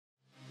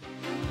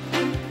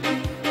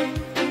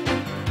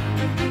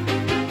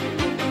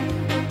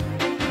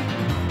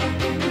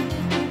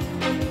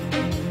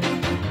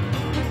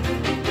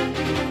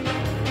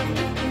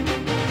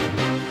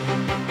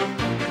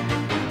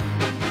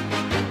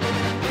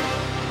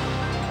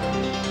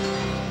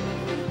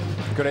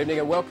Good evening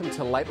and welcome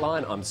to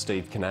Lateline. I'm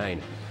Steve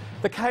Cannane.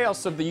 The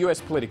chaos of the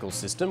US political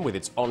system with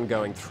its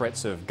ongoing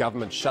threats of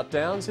government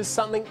shutdowns is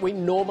something we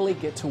normally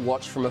get to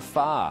watch from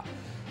afar.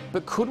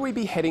 But could we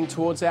be heading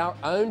towards our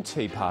own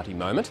Tea Party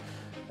moment?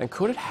 And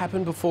could it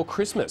happen before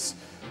Christmas?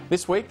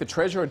 This week, the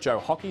Treasurer Joe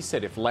Hockey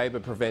said if Labor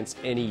prevents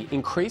any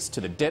increase to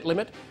the debt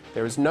limit,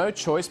 there is no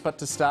choice but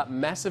to start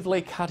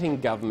massively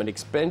cutting government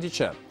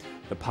expenditure.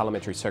 The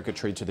Parliamentary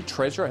Secretary to the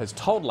Treasurer has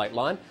told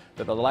Lateline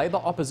that the Labor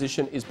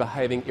opposition is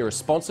behaving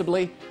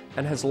irresponsibly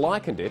and has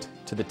likened it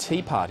to the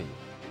Tea Party.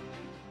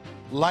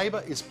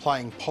 Labor is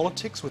playing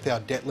politics with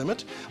our debt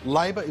limit.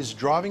 Labor is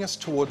driving us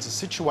towards a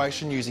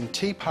situation using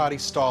Tea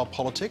Party-style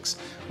politics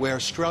where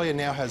Australia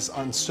now has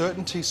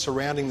uncertainty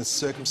surrounding the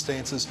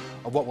circumstances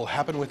of what will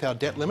happen with our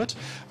debt limit.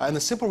 And the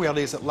simple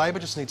reality is that Labor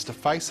just needs to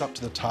face up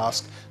to the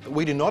task that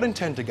we do not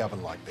intend to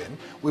govern like them.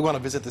 We want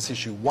to visit this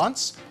issue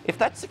once. If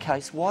that's the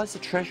case, why is the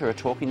Treasurer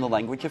talking the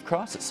language of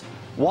crisis?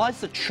 Why is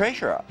the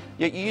Treasurer...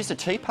 You use a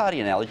Tea Party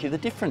analogy, the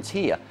difference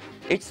here,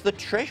 it's the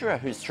Treasurer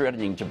who's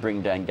threatening to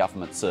bring down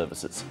government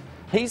services.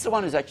 He's the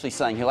one who's actually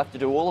saying he'll have to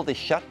do all of this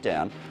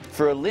shutdown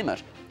for a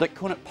limit that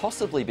couldn't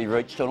possibly be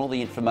reached on all the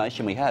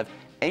information we have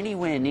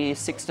anywhere near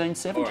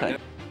 1617.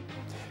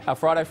 Our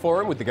Friday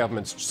forum with the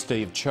government's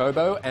Steve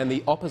Ciobo and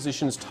the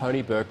opposition's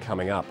Tony Bourke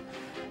coming up.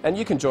 And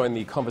you can join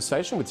the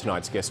conversation with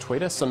tonight's guest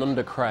tweeter,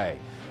 Sununda Cray,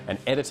 an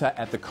editor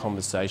at The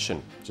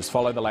Conversation. Just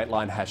follow the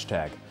Lateline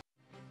hashtag.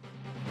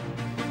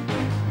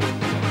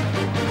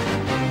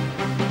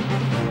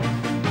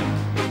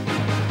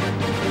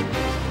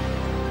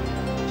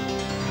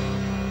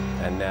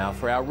 And now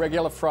for our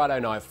regular Friday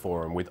night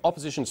forum with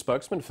opposition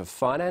spokesman for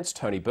Finance,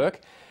 Tony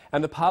Bourke,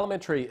 and the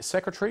Parliamentary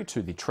Secretary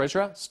to the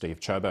Treasurer, Steve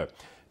Ciobo.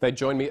 They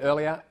joined me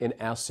earlier in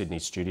our Sydney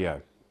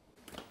studio.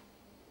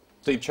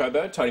 Steve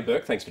Ciobo, Tony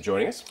Bourke, thanks for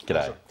joining us.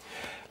 G'day.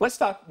 Let's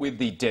start with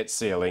the debt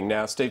ceiling.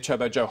 Now, Steve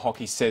Ciobo, Joe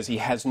Hockey says he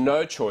has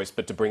no choice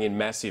but to bring in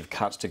massive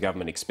cuts to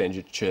government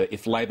expenditure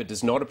if Labor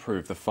does not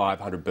approve the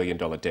 $500 billion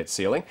debt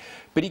ceiling.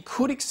 But he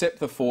could accept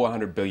the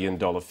 $400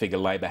 billion figure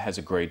Labor has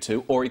agreed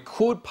to, or he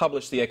could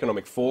publish the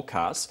economic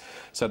forecasts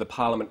so the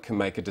Parliament can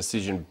make a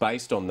decision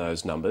based on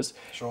those numbers.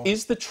 Sure.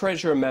 Is the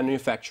Treasurer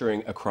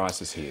manufacturing a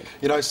crisis here?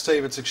 You know,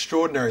 Steve, it's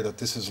extraordinary that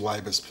this is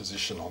Labor's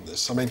position on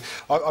this. I mean,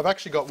 I've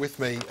actually got with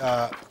me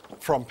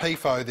from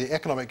PFO the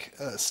economic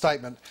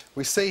statement.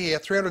 We see here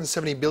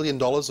 $370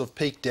 billion of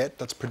peak debt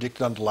that's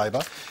predicted under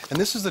Labor, and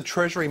this is the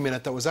Treasury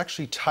minute that was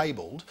actually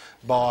tabled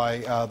by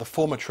the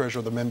former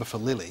Treasurer, the member for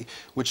Lilly,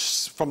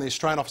 which from the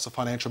Australian Office of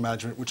Financial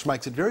Management, which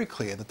makes it very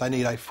clear that they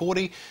need a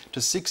 $40 to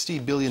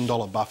 $60 billion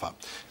buffer.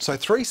 So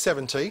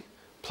 370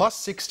 plus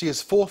 60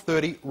 is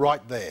 430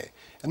 right there.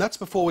 And that's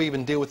before we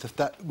even deal with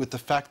the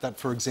fact that,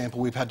 for example,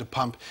 we've had to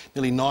pump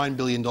nearly $9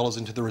 billion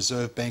into the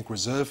Reserve Bank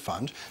Reserve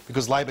Fund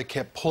because Labor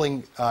kept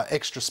pulling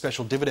extra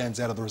special dividends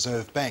out of the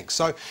Reserve Bank.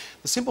 So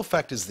the simple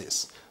fact is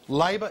this.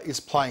 Labor is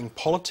playing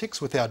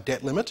politics with our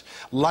debt limit.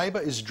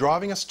 Labor is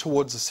driving us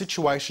towards a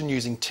situation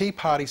using Tea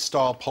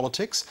Party-style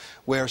politics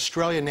where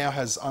Australia now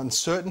has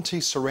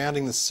uncertainty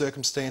surrounding the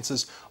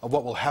circumstances of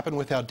what will happen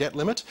with our debt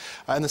limit.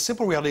 And the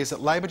simple reality is that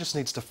Labor just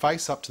needs to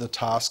face up to the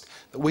task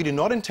that we do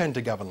not intend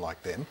to govern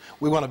like them.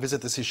 We want to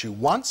visit this issue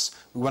once.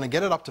 We want to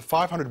get it up to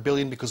 $500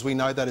 billion because we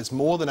know that is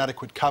more than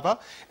adequate cover.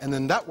 And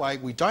then that way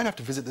we don't have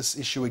to visit this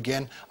issue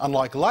again,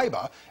 unlike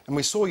Labor. And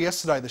we saw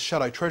yesterday the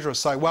Shadow Treasurer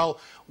say, well,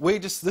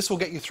 this will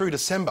get you through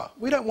December.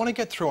 We don't want to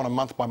get through on a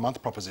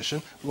month-by-month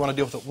proposition. We want to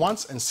deal with it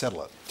once and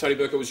settle it. Tony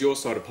Bourke, it was your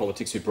side of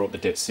politics who brought the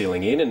debt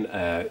ceiling in,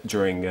 and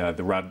during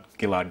the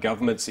Rudd-Gillard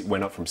governments it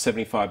went up from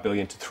 $75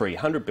 billion to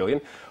 $300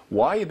 billion.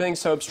 Why are you being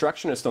so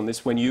obstructionist on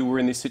this when you were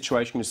in this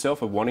situation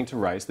yourself of wanting to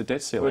raise the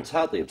debt ceiling? Well, it's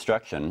hardly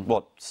obstruction.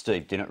 What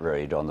Steve didn't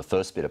read on the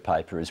first bit of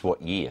paper is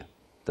what year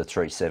the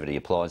 370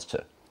 applies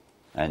to.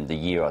 And the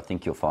year, I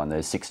think you'll find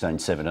there's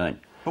 1617.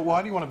 But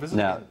why do you want to visit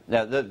again?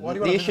 Now,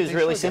 the issue is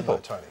really simple.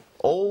 Tony?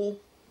 All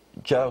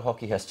Joe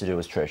Hockey has to do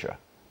as Treasurer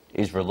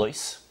is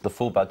release the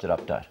full budget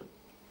update.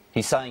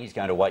 He's saying he's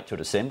going to wait till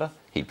December.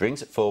 He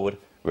brings it forward,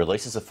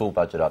 releases a full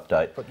budget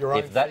update. But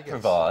if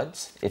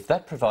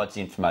that provides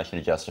the information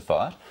to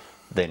justify it,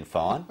 then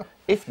fine.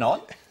 If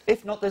not,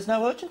 there's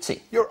no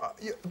urgency.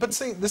 But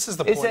see, this is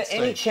the point. Is there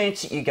any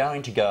chance that you're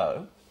going to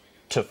go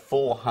to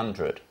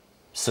 400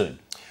 soon?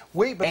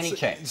 Any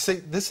chance? See,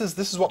 this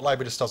is what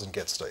Labor just doesn't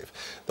get, Steve.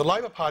 The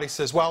Labor Party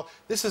says, well,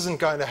 this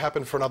isn't going to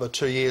happen for another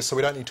 2 years, so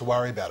we don't need to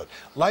worry about it.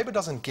 Labor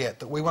doesn't get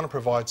that we want to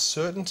provide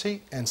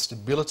certainty and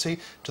stability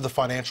to the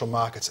financial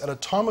markets. At a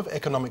time of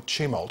economic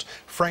tumult,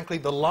 frankly,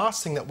 the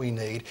last thing that we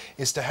need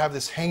is to have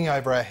this hanging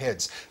over our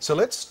heads. So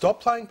let's stop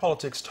playing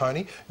politics,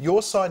 Tony.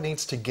 Your side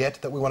needs to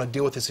get that we want to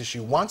deal with this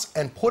issue once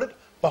and put it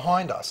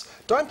behind us.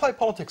 Don't play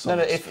politics on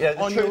this.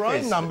 On your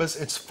own numbers,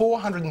 it's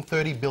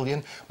 $430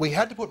 billion. We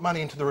had to put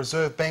money into the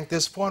Reserve Bank.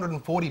 There's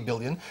 $440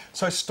 billion.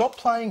 So stop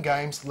playing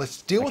games.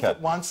 Let's deal with it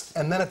once,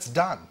 and then it's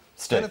done.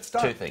 Steve,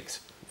 two things.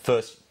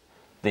 First,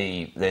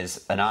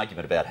 there's an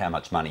argument about how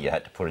much money you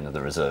had to put into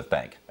the Reserve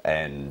Bank,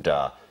 and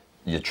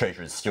the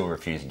Treasurer is still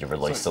refusing to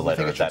release So the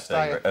letter you of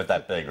think it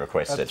that being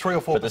requested. 3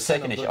 or 4% but the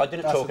second issue, I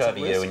didn't talk over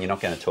you, and you're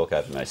not going to talk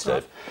over me,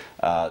 Steve.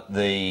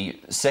 The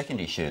second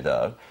issue,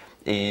 though,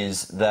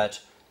 is that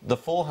the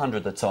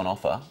 400 that's on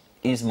offer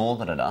is more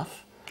than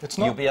enough. It's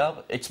not.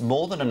 It's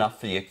more than enough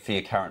for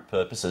your current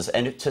purposes,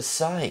 and to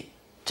say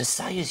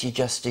as you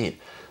just did,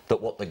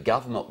 that what the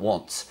government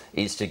wants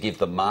is to give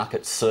the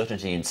market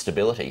certainty and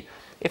stability.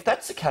 If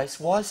that's the case,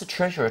 why is the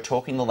Treasurer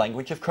talking the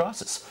language of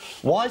crisis?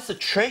 Why is the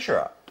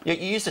Treasurer... You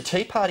use the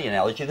Tea Party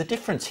analogy. The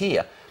difference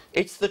here,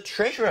 it's the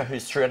Treasurer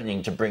who's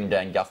threatening to bring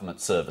down government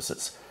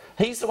services.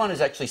 He's the one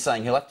who's actually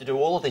saying he'll have to do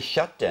all of this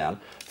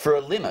shutdown for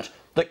a limit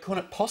that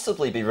couldn't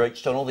possibly be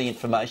reached on all the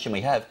information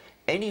we have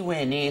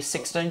anywhere near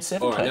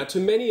 1617. All right, now to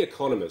many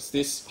economists,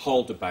 this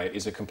whole debate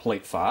is a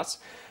complete farce.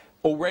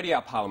 Already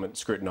our Parliament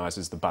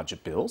scrutinises the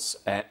budget bills,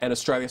 and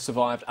Australia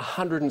survived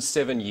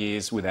 107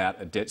 years without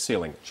a debt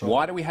ceiling. Sure.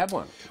 Why do we have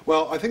one?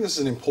 Well, I think this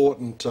is an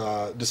important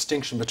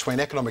distinction between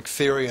economic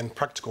theory and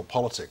practical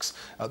politics.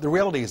 The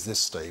reality is this,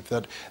 Steve,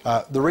 that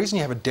the reason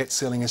you have a debt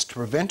ceiling is to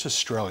prevent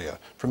Australia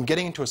from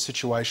getting into a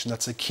situation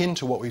that's akin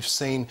to what we've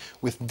seen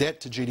with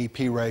debt to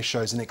GDP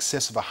ratios in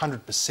excess of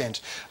 100%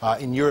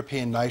 in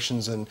European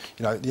nations and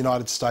the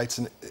United States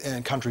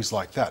and countries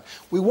like that.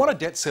 We want a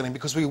debt ceiling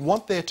because we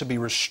want there to be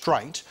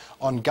restraint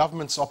on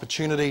government's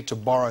opportunity to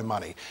borrow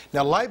money.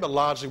 Now, Labor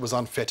largely was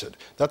unfettered.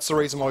 That's the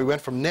reason why we went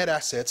from net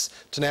assets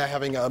to now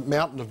having a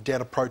mountain of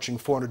debt approaching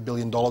 $400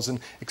 billion and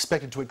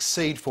expected to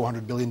exceed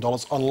 $400 billion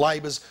on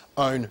Labor's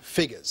own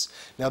figures.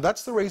 Now,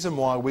 that's the reason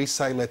why we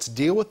say let's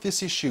deal with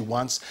this issue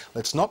once,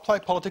 let's not play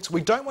politics.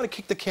 We don't want to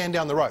kick the can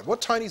down the road.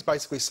 What Tony's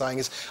basically saying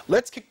is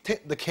let's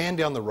kick the can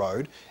down the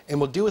road and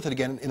we'll deal with it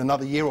again in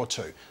another year or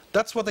two.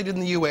 That's what they did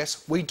in the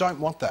US. We don't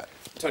want that.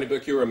 Tony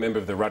Bourke, you were a member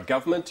of the Rudd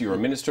government. You were a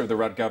minister of the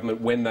Rudd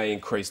government when they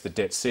increased the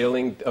debt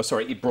ceiling.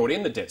 It brought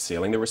in the debt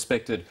ceiling. The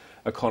respected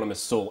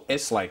economist Saul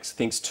Eslakes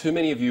thinks too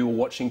many of you were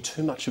watching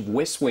too much of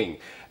West Wing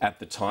at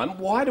the time.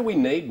 Why do we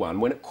need one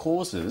when it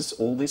causes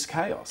all this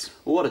chaos?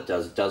 Well, what it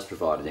does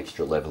provide an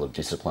extra level of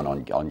discipline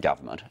on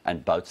government,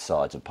 and both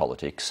sides of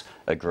politics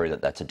agree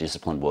that that's a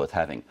discipline worth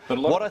having. But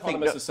a lot of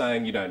economists are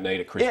saying you don't need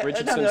it. Chris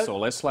Richardson,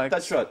 Saul Eslakes.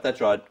 That's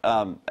right.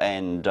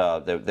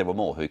 There were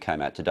more who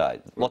came out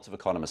today. Lots of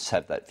economists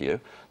have that view.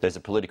 There's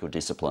a political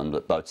discipline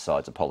that both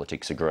sides of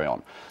politics agree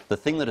on. The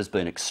thing that has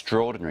been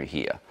extraordinary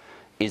here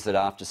is that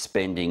after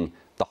spending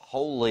the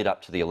whole lead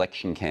up to the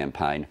election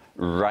campaign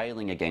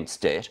railing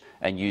against debt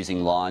and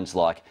using lines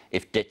like,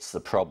 if debt's the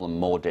problem,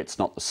 more debt's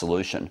not the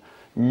solution,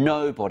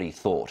 nobody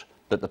thought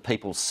that the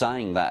people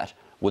saying that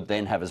would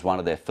then have as one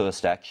of their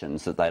first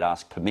actions that they'd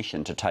ask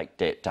permission to take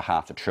debt to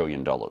 $500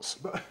 billion.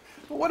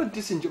 What a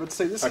disingenuous...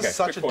 See, this is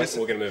such a... We're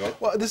going to move on.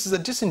 Well, this is a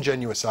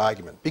disingenuous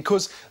argument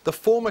because the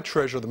former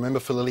Treasurer, the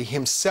member for Lilly,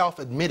 himself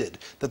admitted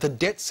that the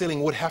debt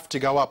ceiling would have to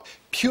go up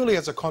purely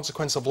as a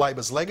consequence of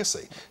Labor's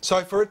legacy.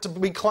 So for it to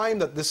be claimed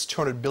that this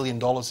 $200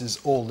 billion is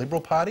all Liberal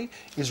Party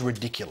is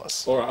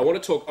ridiculous. All right, I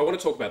want to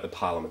talk about the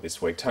Parliament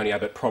this week. Tony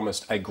Abbott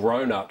promised a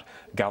grown-up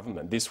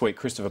government. This week,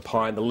 Christopher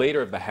Pyne, the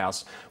Leader of the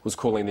House, was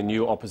calling the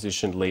new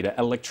opposition leader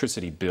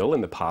electricity bill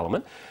in the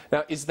Parliament.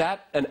 Now, is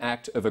that an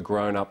act of a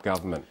grown-up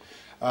government?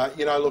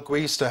 Look,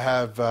 we used to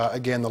have,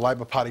 again, the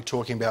Labor Party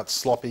talking about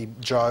sloppy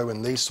Joe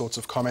and these sorts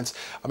of comments.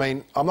 I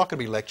mean, I'm not going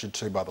to be lectured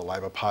to by the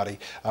Labor Party.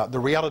 The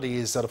reality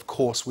is that, of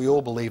course, we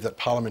all believe that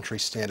parliamentary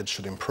standards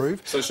should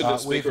improve. So should the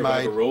Speaker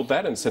have overruled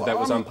that and said that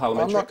was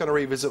unparliamentary? I'm not going to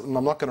revisit and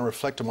I'm not going to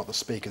reflect on what the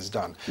Speaker's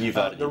done.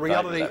 The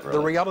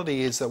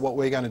reality is that what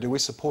we're going to do, we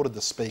supported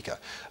the Speaker.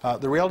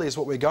 The reality is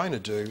what we're going to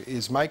do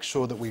is make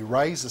sure that we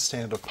raise the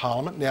standard of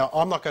Parliament. Now,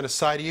 I'm not going to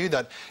say to you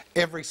that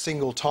every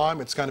single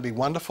time it's going to be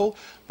wonderful,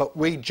 but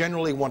we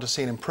generally want to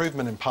see an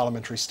improvement in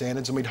parliamentary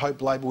standards, and we'd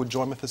hope Labor would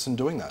join with us in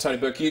doing that. Tony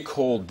Bourke, you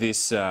called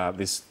this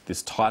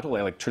this title,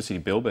 electricity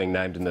bill, being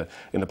named in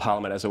the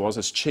Parliament as it was,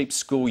 as cheap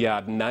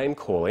schoolyard name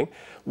calling.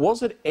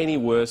 Was it any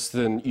worse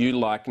than you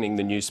likening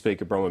the new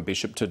Speaker Bronwyn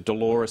Bishop to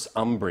Dolores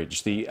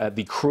Umbridge,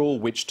 the cruel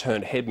witch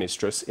turned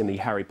headmistress in the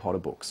Harry Potter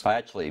books? I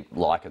actually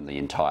likened the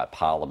entire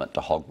Parliament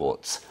to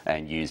Hogwarts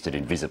and used an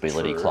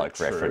invisibility cloak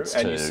reference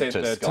and to you said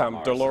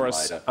that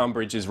Dolores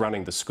Umbridge is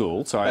running the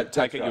school, so I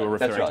take it you were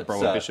referring to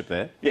Bronwyn Bishop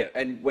there? Yeah,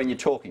 and when you're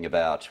talking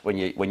about, when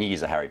you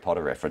use a Harry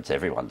Potter reference,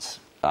 everyone's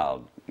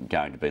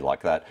going to be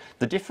like that.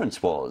 The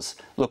difference was,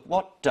 look,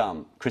 what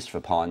Christopher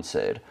Pyne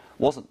said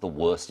wasn't the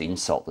worst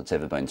insult that's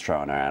ever been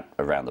thrown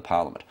around the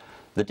Parliament.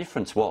 The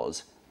difference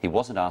was he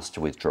wasn't asked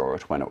to withdraw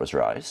it when it was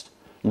raised.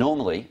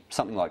 Normally,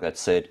 something like that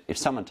said, if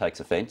someone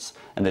takes offence,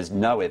 and there's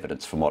no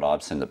evidence from what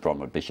I've seen that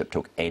Bronwyn Bishop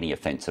took any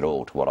offence at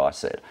all to what I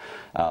said,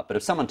 but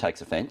if someone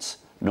takes offence,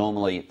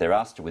 normally they're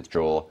asked to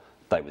withdraw,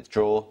 they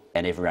withdraw,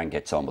 and everyone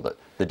gets on with it.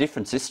 The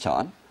difference this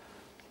time,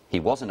 he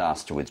wasn't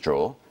asked to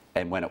withdraw,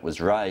 and when it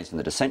was raised and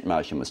the dissent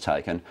motion was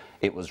taken,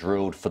 it was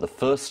ruled for the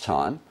first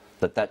time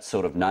that that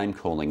sort of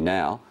name-calling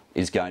now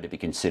is going to be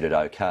considered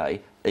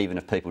okay, even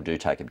if people do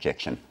take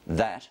objection.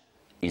 That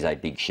is a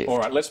big shift. All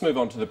right, let's move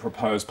on to the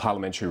proposed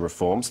parliamentary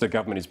reforms. The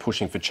government is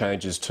pushing for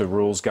changes to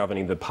rules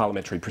governing the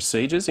parliamentary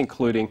procedures,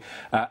 including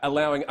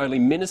allowing only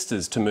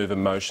ministers to move a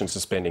motion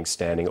suspending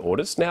standing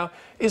orders. Now,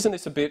 isn't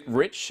this a bit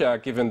rich,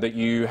 given that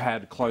you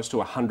had close to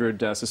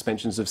 100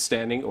 suspensions of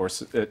standing or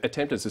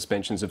attempted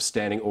suspensions of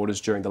standing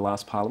orders during the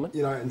last parliament?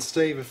 You know, and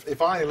Steve,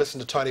 if I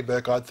listened to Tony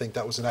Bourke, I'd think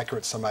that was an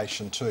accurate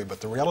summation too. But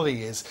the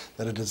reality is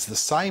that it is the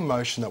same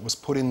motion that was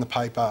put in the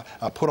paper,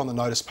 put on the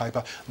notice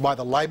paper by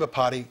the Labor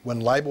Party when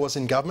Labor was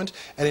in government,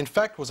 and in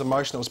fact was a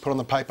motion that was put on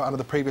the paper under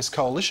the previous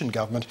coalition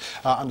government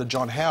under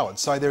John Howard.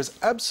 So there's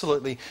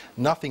absolutely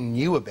nothing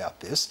new about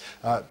this.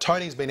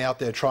 Tony's been out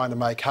there trying to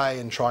make hay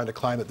and trying to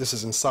claim that this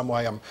is in some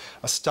way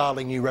a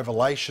startling new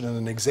revelation and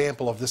an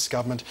example of this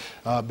government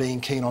being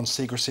keen on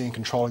secrecy and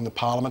controlling the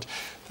parliament.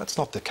 That's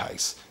not the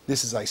case.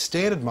 This is a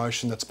standard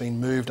motion that's been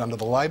moved under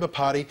the Labor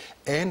Party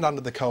and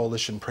under the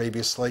coalition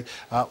previously.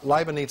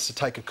 Labor needs to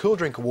take a cool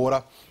drink of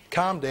water,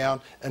 calm down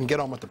and get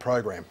on with the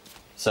program.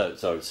 So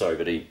sorry,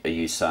 but are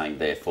you saying,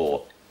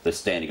 therefore, the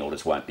standing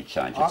orders won't be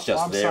changed? It's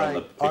just there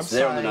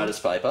on the notice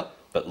paper,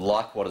 but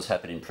like what has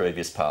happened in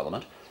previous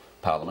parliaments,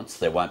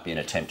 there won't be an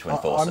attempt to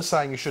enforce it. I'm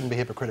saying you shouldn't be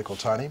hypocritical,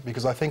 Tony,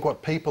 because I think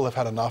what people have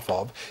had enough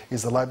of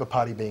is the Labor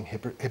Party being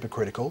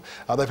hypocritical.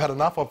 They've had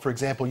enough of, for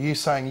example, you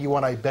saying you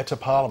want a better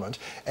parliament,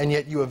 and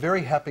yet you are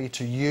very happy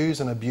to use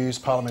and abuse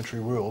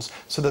parliamentary rules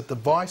so that the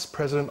Vice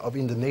President of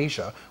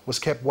Indonesia was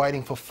kept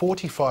waiting for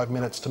 45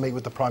 minutes to meet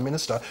with the Prime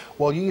Minister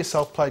while you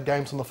yourself played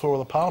games on the floor of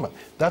the Parliament.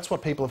 That's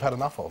what people have had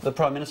enough of. The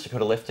Prime Minister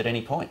could have left at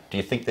any point. Do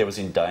you think there was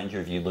in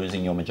danger of you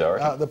losing your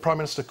majority? The Prime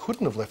Minister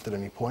couldn't have left at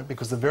any point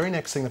because the very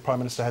next thing the Prime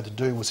Minister had to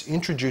do was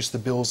introduce the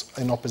bills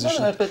in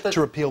opposition to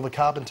repeal the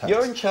carbon tax.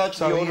 You're in charge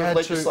of the order of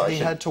legislation. He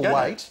had to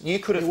wait. You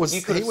could have, he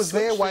was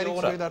there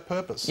waiting to do that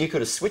purpose. You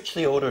could have switched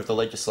the order of the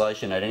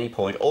legislation at any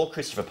point, or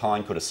Christopher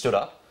Pyne could have stood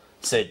up,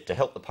 said, to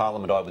help the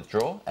Parliament I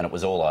withdraw, and it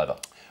was all over.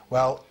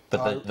 Well,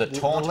 but the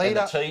taunt and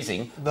the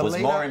teasing was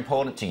more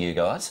important to you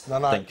guys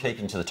than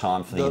keeping to the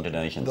time for the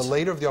Indonesians. The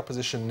Leader of the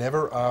Opposition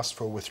never asked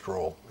for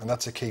withdrawal, and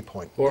that's a key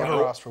point.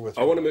 Never asked for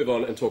withdrawal. I want to move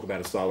on and talk about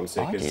asylum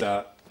seekers.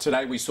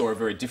 Today we saw a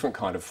very different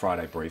kind of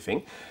Friday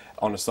briefing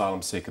on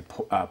asylum seeker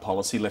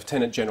policy.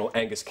 Lieutenant General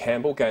Angus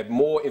Campbell gave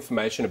more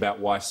information about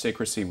why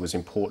secrecy was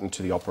important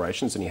to the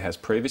operations than he has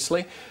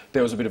previously.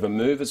 There was a bit of a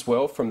move as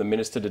well from the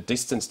Minister to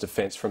distance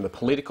defence from the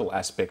political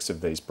aspects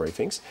of these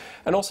briefings.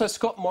 And also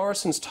Scott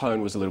Morrison's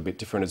tone was a little bit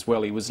different as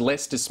well. He was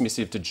less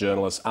dismissive to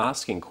journalists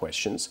asking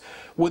questions.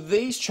 Were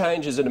these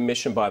changes an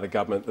admission by the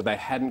government that they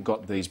hadn't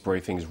got these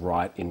briefings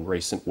right in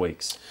recent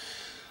weeks?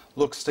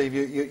 Look, Steve,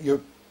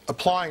 you're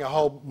applying a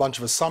whole bunch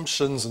of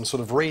assumptions and sort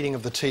of reading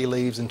of the tea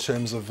leaves in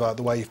terms of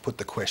the way you've put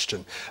the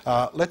question.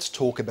 Let's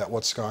talk about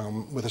what's going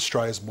on with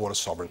Australia's border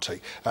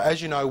sovereignty.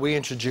 As you know, we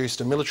introduced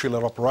a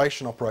military-led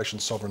operation, Operation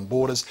Sovereign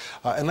Borders,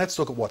 and let's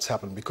look at what's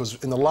happened,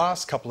 because in the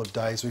last couple of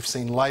days we've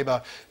seen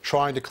Labor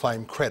trying to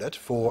claim credit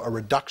for a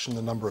reduction in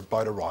the number of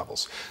boat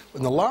arrivals.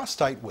 In the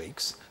last 8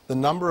 weeks, the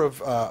number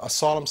of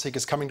asylum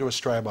seekers coming to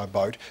Australia by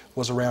boat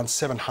was around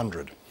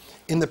 700.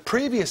 In the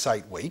previous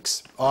 8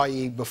 weeks,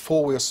 i.e.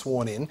 before we were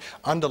sworn in,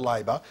 under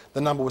Labor,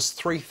 the number was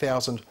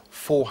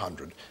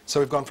 3,400. So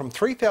we've gone from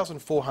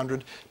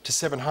 3,400 to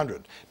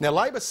 700. Now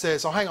Labor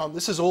says, oh hang on,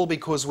 this is all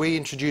because we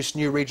introduced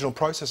new regional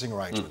processing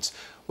arrangements.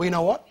 Well, you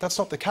know what? That's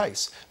not the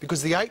case,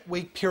 because the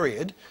 8-week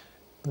period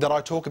that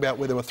I talk about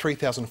where there were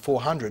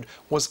 3,400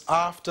 was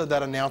after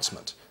that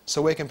announcement.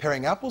 So we're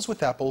comparing apples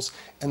with apples,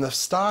 and the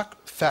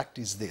stark fact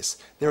is this.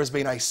 There has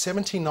been a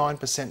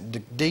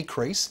 79%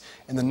 decrease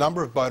in the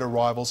number of boat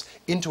arrivals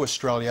into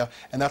Australia,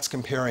 and that's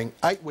comparing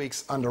 8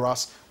 weeks under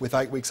us with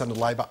 8 weeks under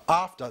Labor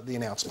after the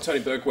announcement. Tony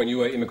Bourke, when you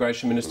were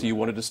Immigration Minister, you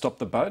wanted to stop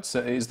the boats.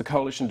 Is the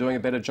Coalition doing a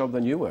better job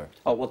than you were?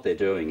 Oh, what they're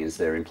doing is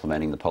they're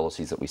implementing the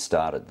policies that we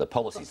started. The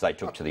policies they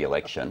took to the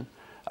election,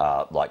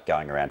 like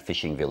going around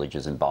fishing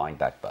villages and buying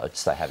back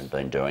boats, they haven't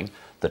been doing.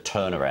 The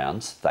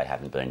turnarounds, they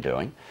haven't been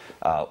doing.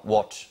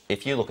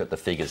 If you look at the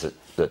figures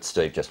that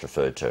Steve just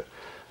referred to,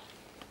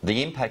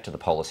 the impact of the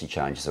policy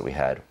changes that we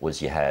had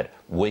was you had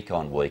week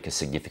on week a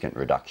significant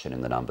reduction in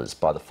the numbers.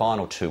 By the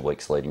final 2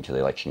 weeks leading to the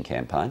election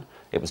campaign,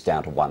 it was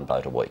down to 1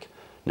 boat a week.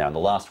 Now, in the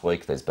last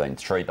week, there's been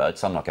 3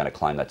 boats. I'm not going to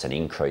claim that's an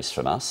increase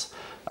from us.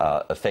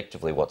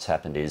 Effectively, what's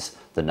happened is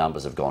the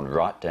numbers have gone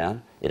right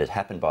down. It had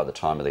happened by the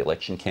time of the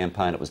election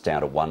campaign. It was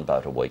down to 1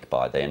 boat a week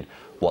by then.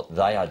 What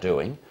they are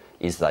doing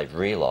is they've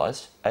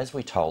realised, as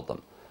we told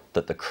them,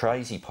 that the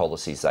crazy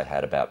policies they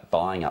had about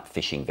buying up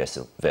fishing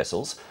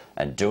vessels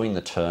and doing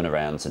the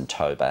turnarounds and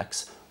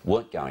towbacks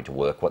weren't going to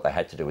work. What they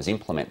had to do was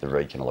implement the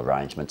regional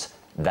arrangements.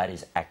 That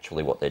is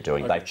actually what they're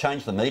doing. Okay. They've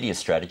changed the media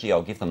strategy,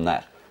 I'll give them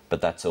that. But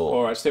that's all.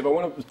 All right, Steve, I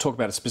want to talk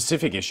about a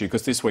specific issue,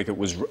 because this week it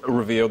was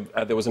revealed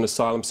there was an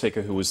asylum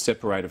seeker who was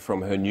separated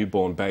from her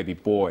newborn baby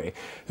boy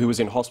who was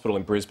in hospital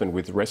in Brisbane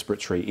with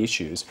respiratory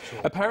issues. Sure.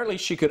 Apparently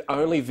she could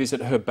only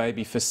visit her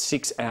baby for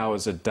 6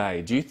 hours a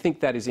day. Do you think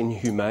that is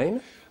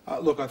inhumane?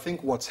 Look, I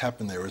think what's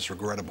happened there is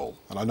regrettable,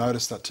 and I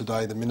noticed that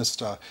today the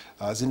Minister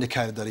has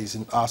indicated that he's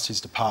asked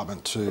his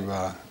department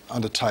to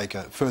undertake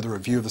a further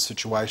review of the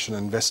situation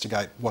and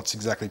investigate what's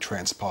exactly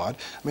transpired.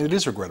 I mean, it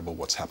is regrettable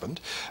what's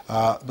happened,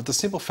 but the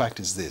simple fact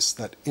is this,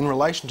 that in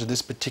relation to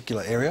this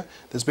particular area,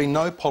 there's been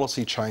no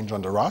policy change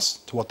under us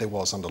to what there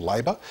was under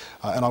Labor,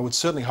 and I would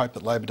certainly hope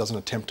that Labor doesn't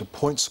attempt to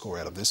point score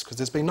out of this, because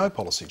there's been no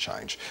policy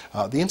change.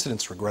 The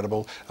incident's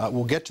regrettable.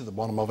 We'll get to the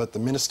bottom of it. The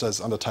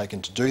Minister's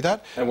undertaken to do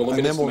that. And will the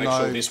Minister make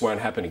sure this won't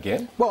happen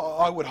again? Well,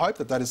 I would hope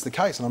that that is the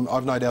case, and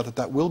I've no doubt that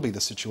that will be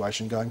the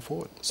situation going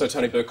forward. So,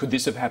 Tony Bourke, could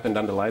this have happened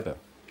under Labor?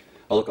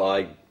 Well, look,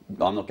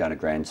 I'm not going to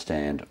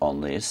grandstand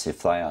on this.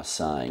 If they are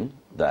saying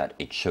that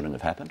it shouldn't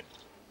have happened,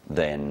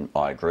 then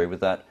I agree with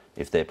that.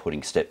 If they're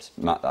putting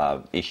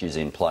issues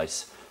in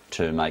place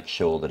to make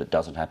sure that it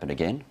doesn't happen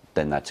again,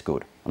 then that's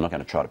good. I'm not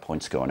going to try to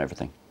point score on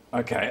everything.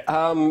 OK.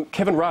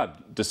 Kevin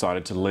Rudd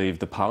decided to leave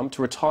the Parliament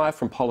to retire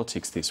from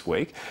politics this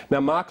week.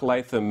 Now, Mark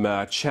Latham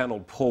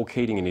channelled Paul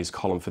Keating in his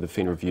column for the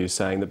Fin Review,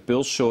 saying that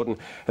Bill Shorten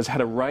has had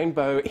a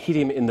rainbow hit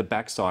him in the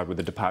backside with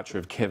the departure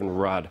of Kevin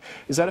Rudd.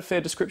 Is that a fair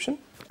description?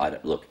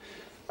 Look,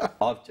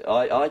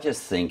 I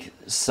just think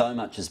so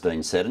much has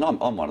been said, and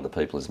I'm one of the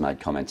people who's made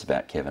comments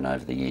about Kevin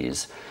over the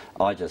years.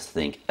 I just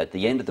think at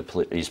the end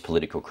of his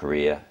political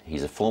career,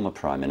 he's a former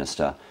Prime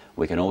Minister.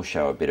 We can all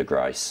show a bit of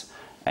grace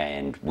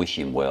and wish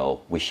him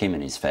well, wish him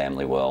and his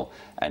family well,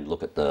 and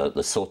look at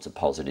the sorts of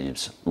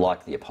positives,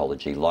 like the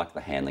apology, like the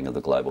handling of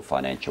the global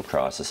financial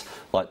crisis,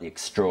 like the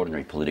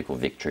extraordinary political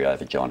victory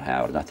over John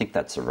Howard, and I think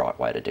that's the right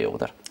way to deal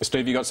with it.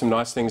 Steve, you got some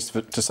nice things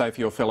to say for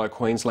your fellow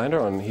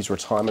Queenslander on his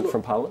retirement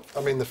from Parliament?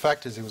 I mean, the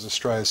fact is he was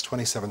Australia's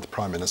 27th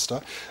Prime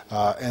Minister,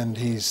 and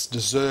he's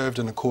deserved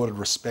and accorded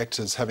respect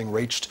as having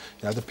reached,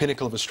 the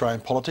pinnacle of Australian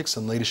politics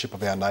and leadership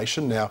of our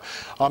nation. Now,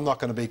 I'm not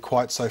going to be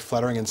quite so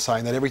flattering in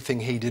saying that everything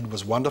he did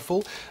was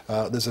wonderful.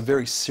 There's a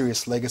very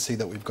serious legacy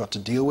that we've got to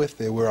deal with.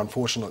 There were,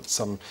 unfortunately,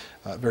 some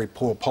very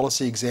poor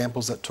policy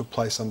examples that took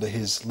place under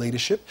his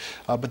leadership.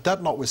 But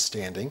that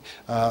notwithstanding,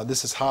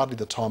 this is hardly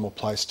the time or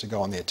place to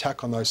go on the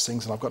attack on those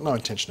things, and I've got no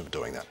intention of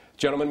doing that.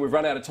 Gentlemen, we've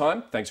run out of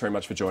time. Thanks very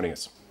much for joining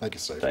us. Thank you,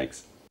 Steve.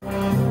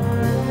 Thanks.